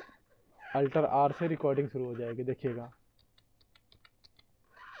अल्टर आर से रिकॉर्डिंग शुरू हो जाएगी, देखिएगा।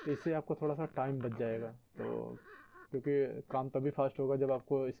 इससे आपको थोड़ा सा टाइम बच जाएगा, तो क्योंकि काम तभी फास्ट होगा जब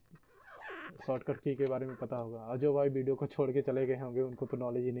आपको इस शॉर्टकट की के बारे में पता होगा। और जो भाई वीडियो को छोड़ के चले गए होंगे उनको तो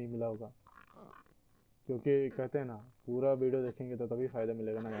नॉलेज ही नहीं मिला होगा, क्योंकि कहते हैं ना पूरा वीडियो देखेंगे तो तभी फ़ायदा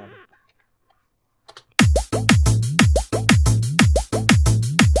मिलेगा ना यार।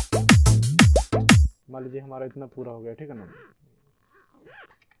 मान लीजिए हमारा इतना पूरा हो गया, ठीक है ना।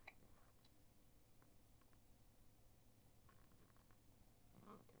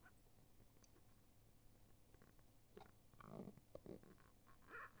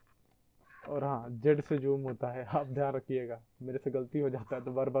 और हाँ, जेड से जूम होता है, आप ध्यान रखिएगा, मेरे से गलती हो जाता है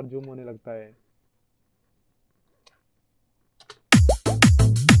तो बार बार जूम होने लगता है।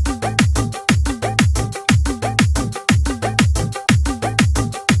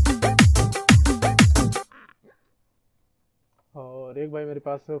 और एक भाई मेरे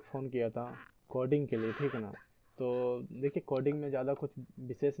पास फ़ोन किया था कोडिंग के लिए, ठीक है ना। तो देखिए कोडिंग में ज़्यादा कुछ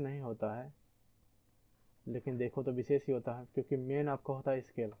विशेष नहीं होता है, लेकिन देखो तो विशेष ही होता है, क्योंकि मेन आपका होता है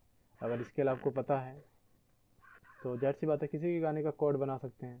स्केल। अगर स्केल आपको पता है तो जाहिर सी बात है किसी भी गाने का कोड बना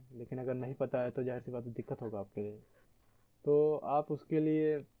सकते हैं, लेकिन अगर नहीं पता है तो जाहिर सी बात है दिक्कत होगा आपके लिए। तो आप उसके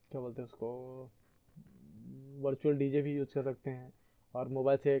लिए क्या बोलते हैं उसको, वर्चुअल डीजे भी यूज़ कर सकते हैं। और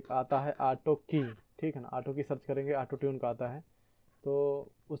मोबाइल से एक आता है ऑटो की, ठीक है ना, ऑटो की सर्च करेंगे ऑटो ट्यून का आता है,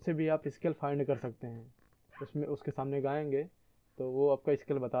 तो उससे भी आप स्केल फाइंड कर सकते हैं। उसमें उसके सामने गाएंगे तो वो आपका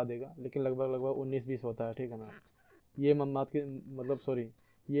स्केल बता देगा, लेकिन लगभग लगभग 19-20 होता है, ठीक है ना। ये मान के मतलब सॉरी,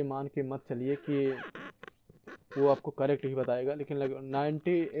 ये मान के मत चलिए कि वो आपको करेक्ट ही बताएगा, लेकिन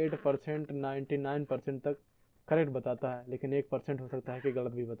 98% 99% तक करेक्ट बताता है, लेकिन 1% हो सकता है कि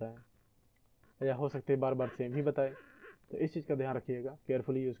गलत भी बताए, या हो सकता है बार बार सेम ही बताए। तो इस चीज़ का ध्यान रखिएगा,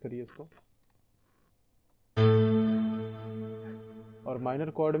 केयरफुली यूज़ करिए उसको। और माइनर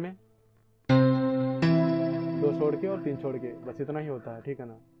कोड में 2 छोड़ के और 3 छोड़ के, बस इतना ही होता है, ठीक है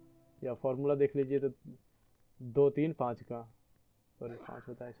ना। या फॉर्मूला देख लीजिए तो 2-3-5 का, सॉरी 5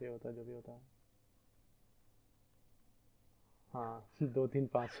 होता है, 6 होता है, जो भी होता है, हाँ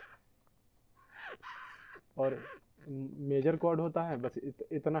 2-3-5। और मेजर कॉर्ड होता है, बस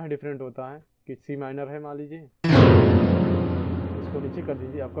इतना ही डिफरेंट होता है कि सी माइनर है मान लीजिए, इसको नीचे कर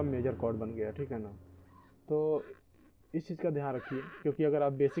दीजिए, आपका मेजर कॉर्ड बन गया, ठीक है ना। तो इस चीज़ का ध्यान रखिए, क्योंकि अगर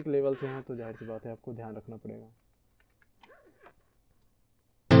आप बेसिक लेवल से हैं तो जाहिर सी बात है आपको ध्यान रखना पड़ेगा।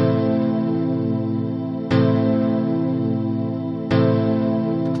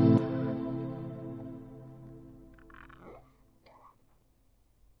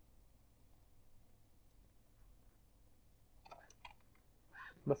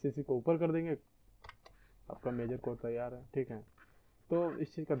 बस इसी को ऊपर कर देंगे, आपका मेजर कोड तैयार है, ठीक है। तो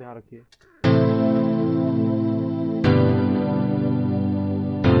इस चीज़ का ध्यान रखिए।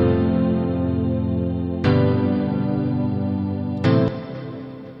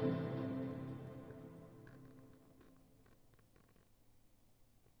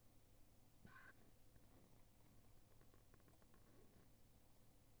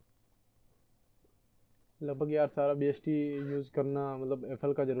 लगभग यार सारा बीएसटी यूज़ करना मतलब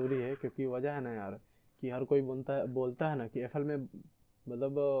एफएल का ज़रूरी है, क्योंकि वजह है ना यार कि हर कोई बोलता है ना कि एफएल में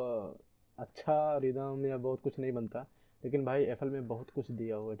मतलब अच्छा रिदम या बहुत कुछ नहीं बनता, लेकिन भाई एफएल में बहुत कुछ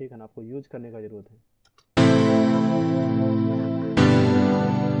दिया हुआ है, ठीक है ना, आपको यूज करने का ज़रूरत है।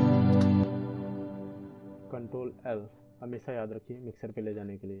 कंट्रोल एल हमेशा याद रखिए मिक्सर पे ले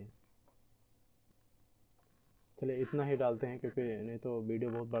जाने के लिए। चलिए इतना ही डालते हैं, क्योंकि नहीं तो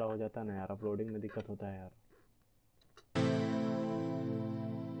वीडियो बहुत बड़ा हो जाता है ना यार, अपलोडिंग में दिक्कत होता है यार।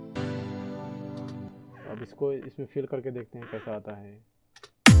 अब इसको इसमें फिल करके देखते हैं कैसा आता है।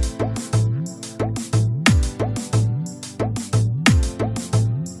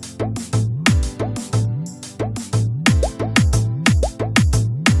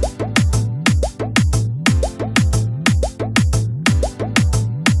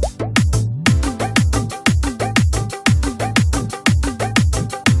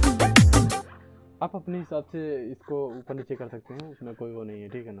 आप अपने हिसाब से इसको ऊपर नीचे कर सकते हैं, उसमें कोई वो नहीं है,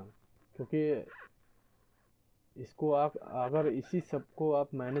 ठीक है ना। क्योंकि इसको आप अगर इसी सबको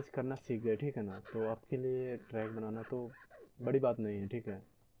आप मैनेज करना सीख गए, ठीक है ना, तो आपके लिए ट्रैक बनाना तो बड़ी बात नहीं है, ठीक है।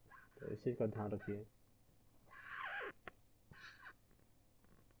 तो इस चीज़ का ध्यान रखिए।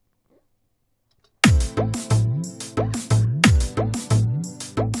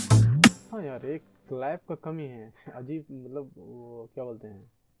 क्लैप का कमी है, अजीब, मतलब वो क्या बोलते हैं,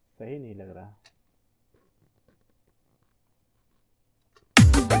 सही नहीं लग रहा।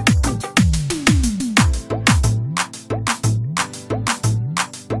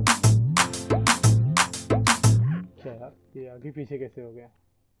 क्या यार, ये आगे पीछे कैसे हो गया?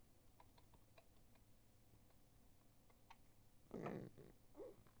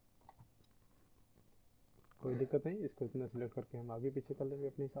 कोई दिक्कत नहीं, इसको इतना सिलेक्ट करके हम आगे पीछे कर लेंगे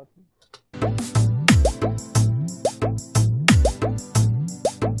अपने हिसाब से।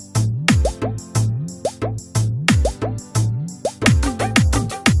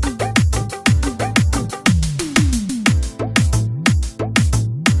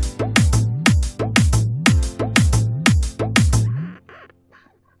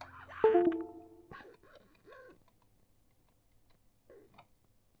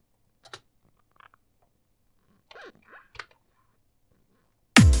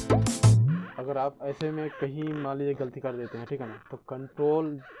 अगर आप ऐसे में कहीं मान लीजिए गलती कर देते हैं, ठीक है ना, तो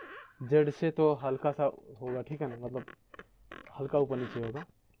कंट्रोल जेड से तो हल्का सा होगा, ठीक है ना, मतलब हल्का ऊपर नीचे होगा,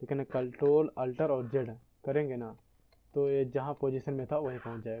 लेकिन कंट्रोल अल्टर और जेड करेंगे ना तो ये जहाँ पोजीशन में था वहीं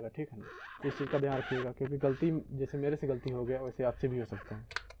पहुँच जाएगा, ठीक है ना। इस चीज़ का ध्यान रखिएगा, क्योंकि गलती जैसे मेरे से गलती हो गया वैसे आपसे भी हो सकता है।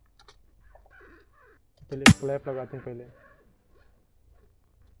 चलिए क्लैप लगाते हैं पहले।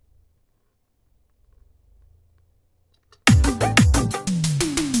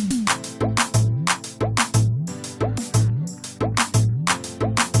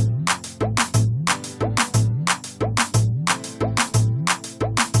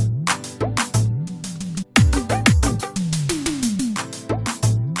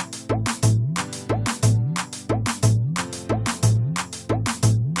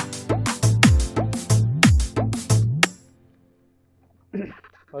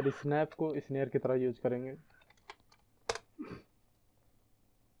 और स्नैप को स्नेयर की तरह यूज करेंगे।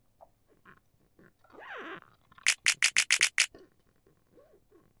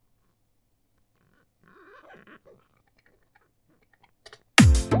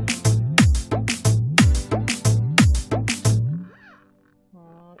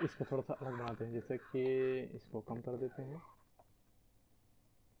 इसको थोड़ा सा अलग बनाते हैं, जैसे कि इसको कम कर देते हैं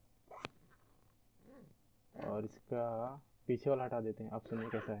और इसका पीछे वाला हटा देते हैं। आप सुनिए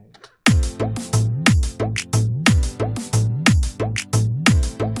कैसा है।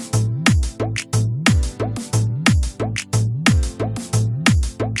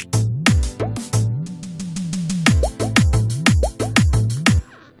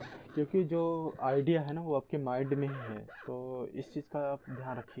 क्योंकि जो आइडिया है ना वो आपके माइंड में ही है, तो इस चीज़ का आप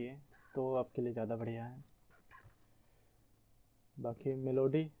ध्यान रखिए तो आपके लिए ज़्यादा बढ़िया है। बाकी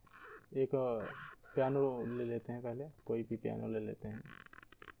मेलोडी, एक पियानो ले लेते हैं पहले, कोई भी पियानो ले लेते हैं,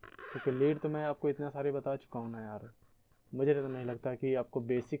 क्योंकि लीड तो मैं आपको इतना सारे बता चुका हूँ ना यार। मुझे तो नहीं लगता कि आपको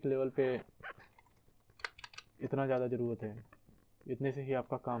बेसिक लेवल पे इतना ज़्यादा ज़रूरत है, इतने से ही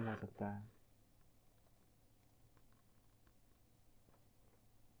आपका काम हो सकता है।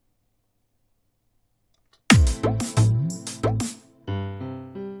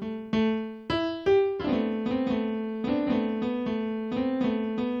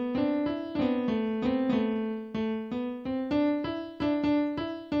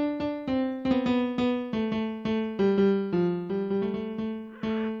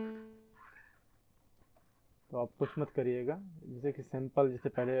 तो आप कुछ मत करिएगा, जैसे कि सिंपल, जैसे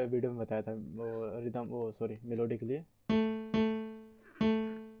पहले वीडियो में बताया था वो रिदम, वो सॉरी मेलोडी के लिए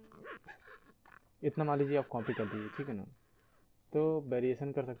इतना मान लीजिए आप कॉपी कर दीजिए, ठीक है ना। तो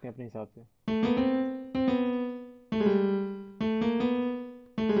वेरिएशन कर सकते हैं अपने हिसाब से।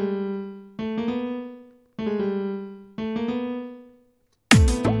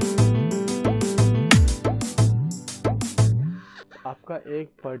 आपका एक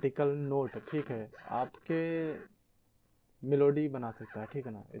पर्टिकुलर नोट, ठीक है, आपके मेलोडी बना सकता है, ठीक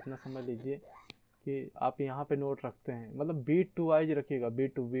है ना। इतना समझ लीजिए कि आप यहाँ पे नोट रखते हैं, मतलब बीट टू वाइज रखिएगा,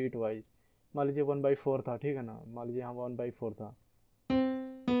 बीट टू बीट वाइज। मान लीजिए 1/4 था, ठीक है ना, मान लीजिए यहाँ 1/4 था,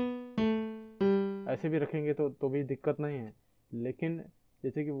 ऐसे भी रखेंगे तो भी दिक्कत नहीं है। लेकिन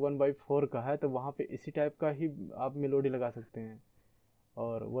जैसे कि 1/4 का है तो वहाँ पे इसी टाइप का ही आप मेलोडी लगा सकते हैं,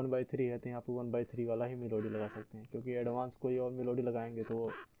 और 1/3 है तो यहाँ पे 1/3 वाला ही मेलोडी लगा सकते हैं, क्योंकि एडवांस कोई और मेलोडी लगाएंगे तो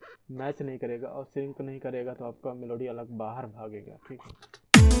वो मैच नहीं करेगा और सिंक नहीं करेगा, तो आपका मेलोडी अलग बाहर भागेगा, ठीक है।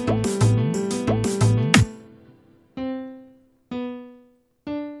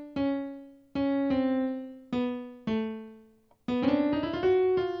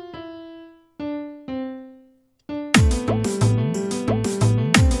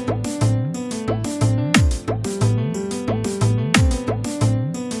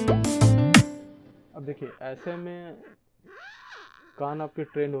 अब देखिए ऐसे में कान आपके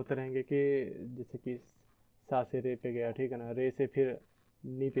ट्रेंड होते रहेंगे कि जैसे कि सा से रे पे गया, ठीक है ना, रे से फिर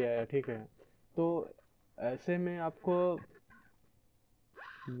नी पे आया, ठीक है। तो ऐसे में आपको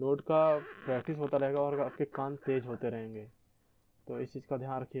नोट का प्रैक्टिस होता रहेगा और आपके कान तेज होते रहेंगे। तो इस चीज़ का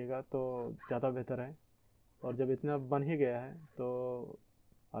ध्यान रखिएगा तो ज़्यादा बेहतर है। और जब इतना बन ही गया है तो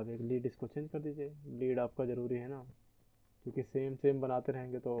आप एक लीड इसको चेंज कर दीजिए। लीड आपका ज़रूरी है ना, क्योंकि सेम सेम बनाते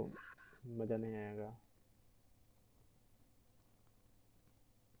रहेंगे तो मज़ा नहीं आएगा।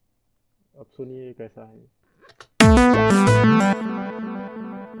 अब सुनिए ये कैसा है।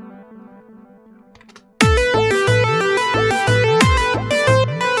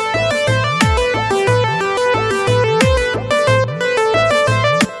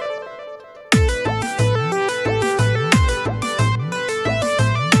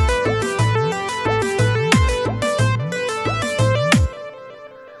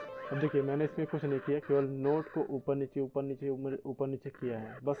 देखिए मैंने इसमें कुछ नहीं किया, केवल नोट को ऊपर नीचे ऊपर नीचे ऊपर नीचे किया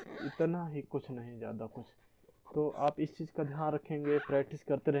है, बस इतना ही, कुछ नहीं ज़्यादा कुछ। तो आप इस चीज़ का ध्यान रखेंगे, प्रैक्टिस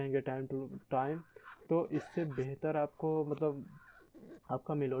करते रहेंगे टाइम टू टाइम, तो इससे बेहतर आपको मतलब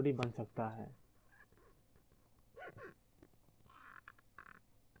आपका मेलोडी बन सकता है।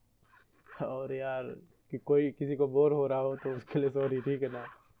 और यार कि कोई किसी को बोर हो रहा हो तो उसके लिए सॉरी, ठीक है ना।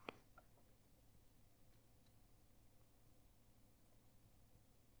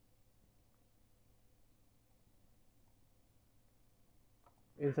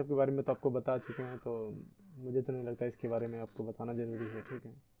 इन सब के बारे में तो आपको बता चुके हैं, तो मुझे तो नहीं लगता इसके बारे में आपको बताना ज़रूरी है, ठीक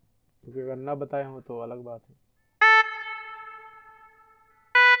है, क्योंकि अगर ना बताए हो तो अलग बात है।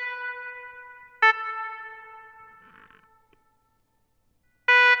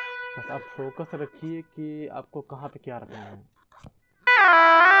 बस आप फोकस रखिए कि आपको कहाँ पे क्या रखना है।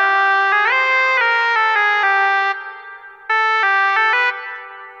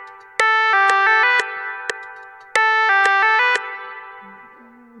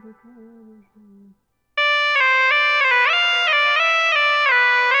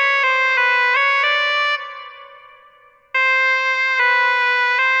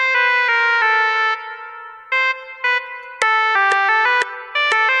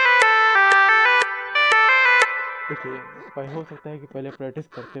 देखिए हो सकता है कि पहले प्रैक्टिस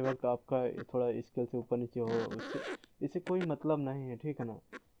करते वक्त आपका थोड़ा स्केल से ऊपर नीचे हो, इससे कोई मतलब नहीं है, ठीक है ना,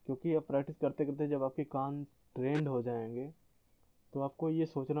 क्योंकि अब प्रैक्टिस करते करते जब आपके कान ट्रेंड हो जाएंगे तो आपको ये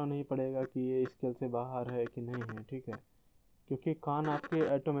सोचना नहीं पड़ेगा कि ये स्केल से बाहर है कि नहीं है, ठीक है, क्योंकि कान आपके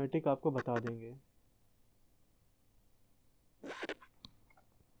ऑटोमेटिक आपको बता देंगे।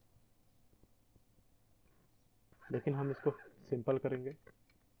 लेकिन हम इसको सिंपल करेंगे।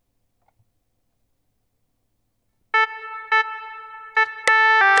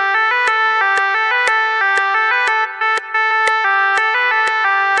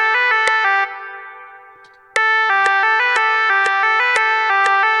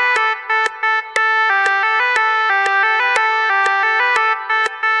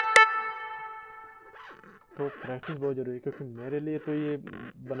 तो प्रैक्टिस बहुत ज़रूरी है, क्योंकि मेरे लिए तो ये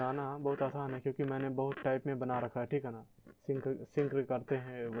बनाना बहुत आसान है, क्योंकि मैंने बहुत टाइप में बना रखा है, ठीक है ना। सिंक करते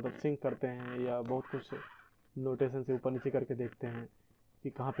हैं, मतलब सिंक करते हैं, या बहुत कुछ नोटेशन से ऊपर नीचे करके देखते हैं कि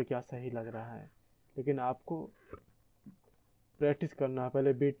कहाँ पे क्या सही लग रहा है। लेकिन आपको प्रैक्टिस करना है,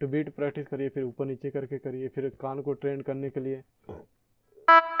 पहले बीट टू बीट प्रैक्टिस करिए, फिर ऊपर नीचे करके करिए, फिर कान को ट्रेन करने के लिए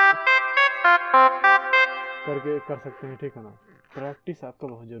करके कर सकते हैं, ठीक है ना। प्रैक्टिस आपका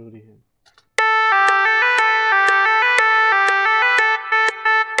बहुत ज़रूरी है।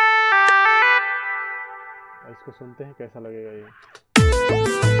 इसको सुनते हैं कैसा लगेगा ये।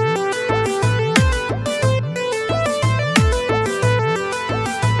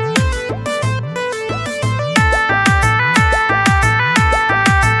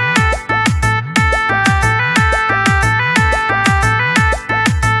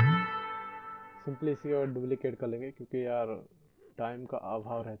 सिंपली इसी और डुप्लीकेट कर लेंगे, क्योंकि यार टाइम का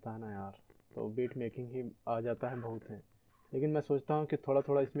अभाव रहता है ना यार, तो बीट मेकिंग ही आ जाता है बहुत है। लेकिन मैं सोचता हूँ कि थोड़ा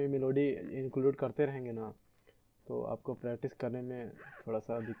थोड़ा इसमें मेलोडी इंक्लूड करते रहेंगे ना, तो आपको प्रैक्टिस करने में थोड़ा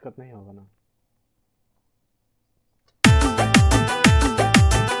सा दिक्कत नहीं होगा ना।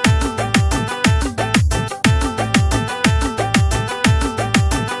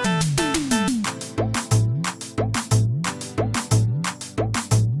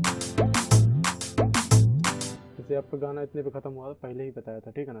 जैसे आपका गाना इतने पे ख़त्म हुआ, पहले ही बताया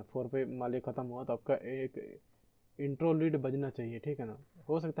था, ठीक है ना, 4 पे मान लिया ख़त्म हुआ तो आपका एक इंट्रो लीड बजना चाहिए, ठीक है ना।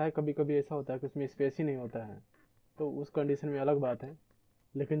 हो सकता है कभी कभी ऐसा होता है कि उसमें स्पेस ही नहीं होता है, तो उस कंडीशन में अलग बात है,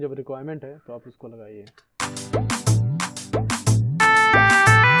 लेकिन जब रिक्वायरमेंट है तो आप उसको लगाइए।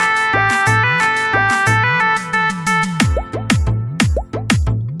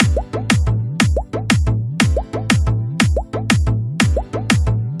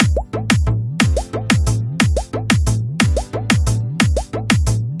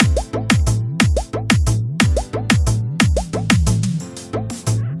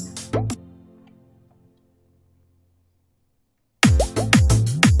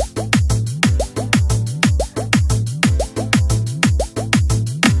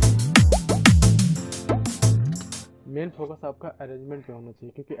 फोकस आपका अरेंजमेंट पे होना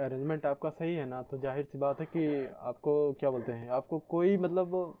चाहिए, क्योंकि अरेंजमेंट आपका सही है ना, तो जाहिर सी बात है कि आपको क्या बोलते हैं, आपको कोई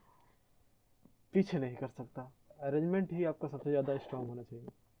मतलब पीछे नहीं कर सकता। अरेंजमेंट ही आपका सबसे ज़्यादा स्ट्रांग होना चाहिए।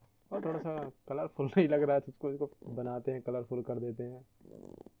 और थोड़ा सा कलरफुल नहीं लग रहा है तो इसको बनाते हैं, कलरफुल कर देते हैं।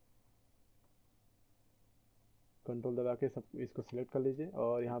 कंट्रोल दबा के सब इसको सिलेक्ट कर लीजिए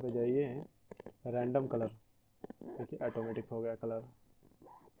और यहाँ पे जाइए रैंडम कलर। देखिए ऑटोमेटिक हो गया कलर।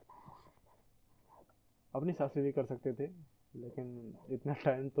 अपनी हिसाब से भी कर सकते थे, लेकिन इतना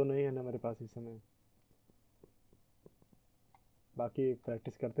टाइम तो नहीं है ना मेरे पास इस समय। बाकी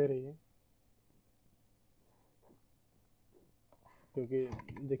प्रैक्टिस करते रहिए,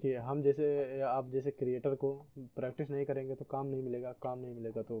 क्योंकि देखिए हम जैसे या आप जैसे क्रिएटर को प्रैक्टिस नहीं करेंगे तो काम नहीं मिलेगा, काम नहीं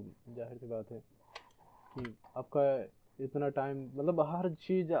मिलेगा तो जाहिर सी बात है कि आपका इतना टाइम मतलब हर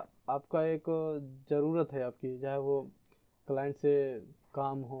चीज़ आपका एक ज़रूरत है आपकी, चाहे वो क्लाइंट से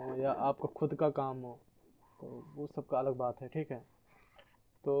काम हो या आपका खुद का काम हो, तो वो सब का अलग बात है, ठीक है।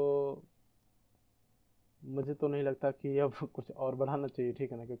 तो मुझे तो नहीं लगता कि अब कुछ और बढ़ाना चाहिए,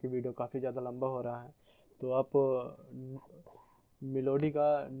 ठीक है ना, क्योंकि वीडियो काफ़ी ज़्यादा लंबा हो रहा है। तो आप मेलोडी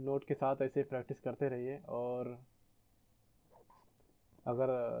का नोट के साथ ऐसे प्रैक्टिस करते रहिए। और अगर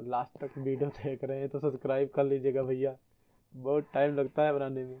लास्ट तक वीडियो देख रहे हैं तो सब्सक्राइब कर लीजिएगा भैया, बहुत टाइम लगता है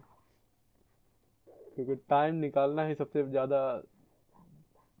बनाने में, क्योंकि टाइम निकालना ही सबसे ज़्यादा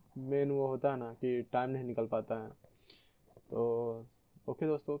मेन वो होता है ना कि टाइम नहीं निकल पाता है। तो ओके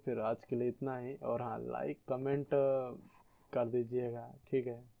दोस्तों, फिर आज के लिए इतना ही। और हाँ, लाइक कमेंट कर दीजिएगा, ठीक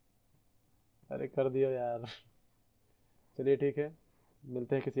है। अरे कर दियो यार। चलिए ठीक है,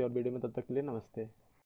 मिलते हैं किसी और वीडियो में, तब तक के लिए नमस्ते।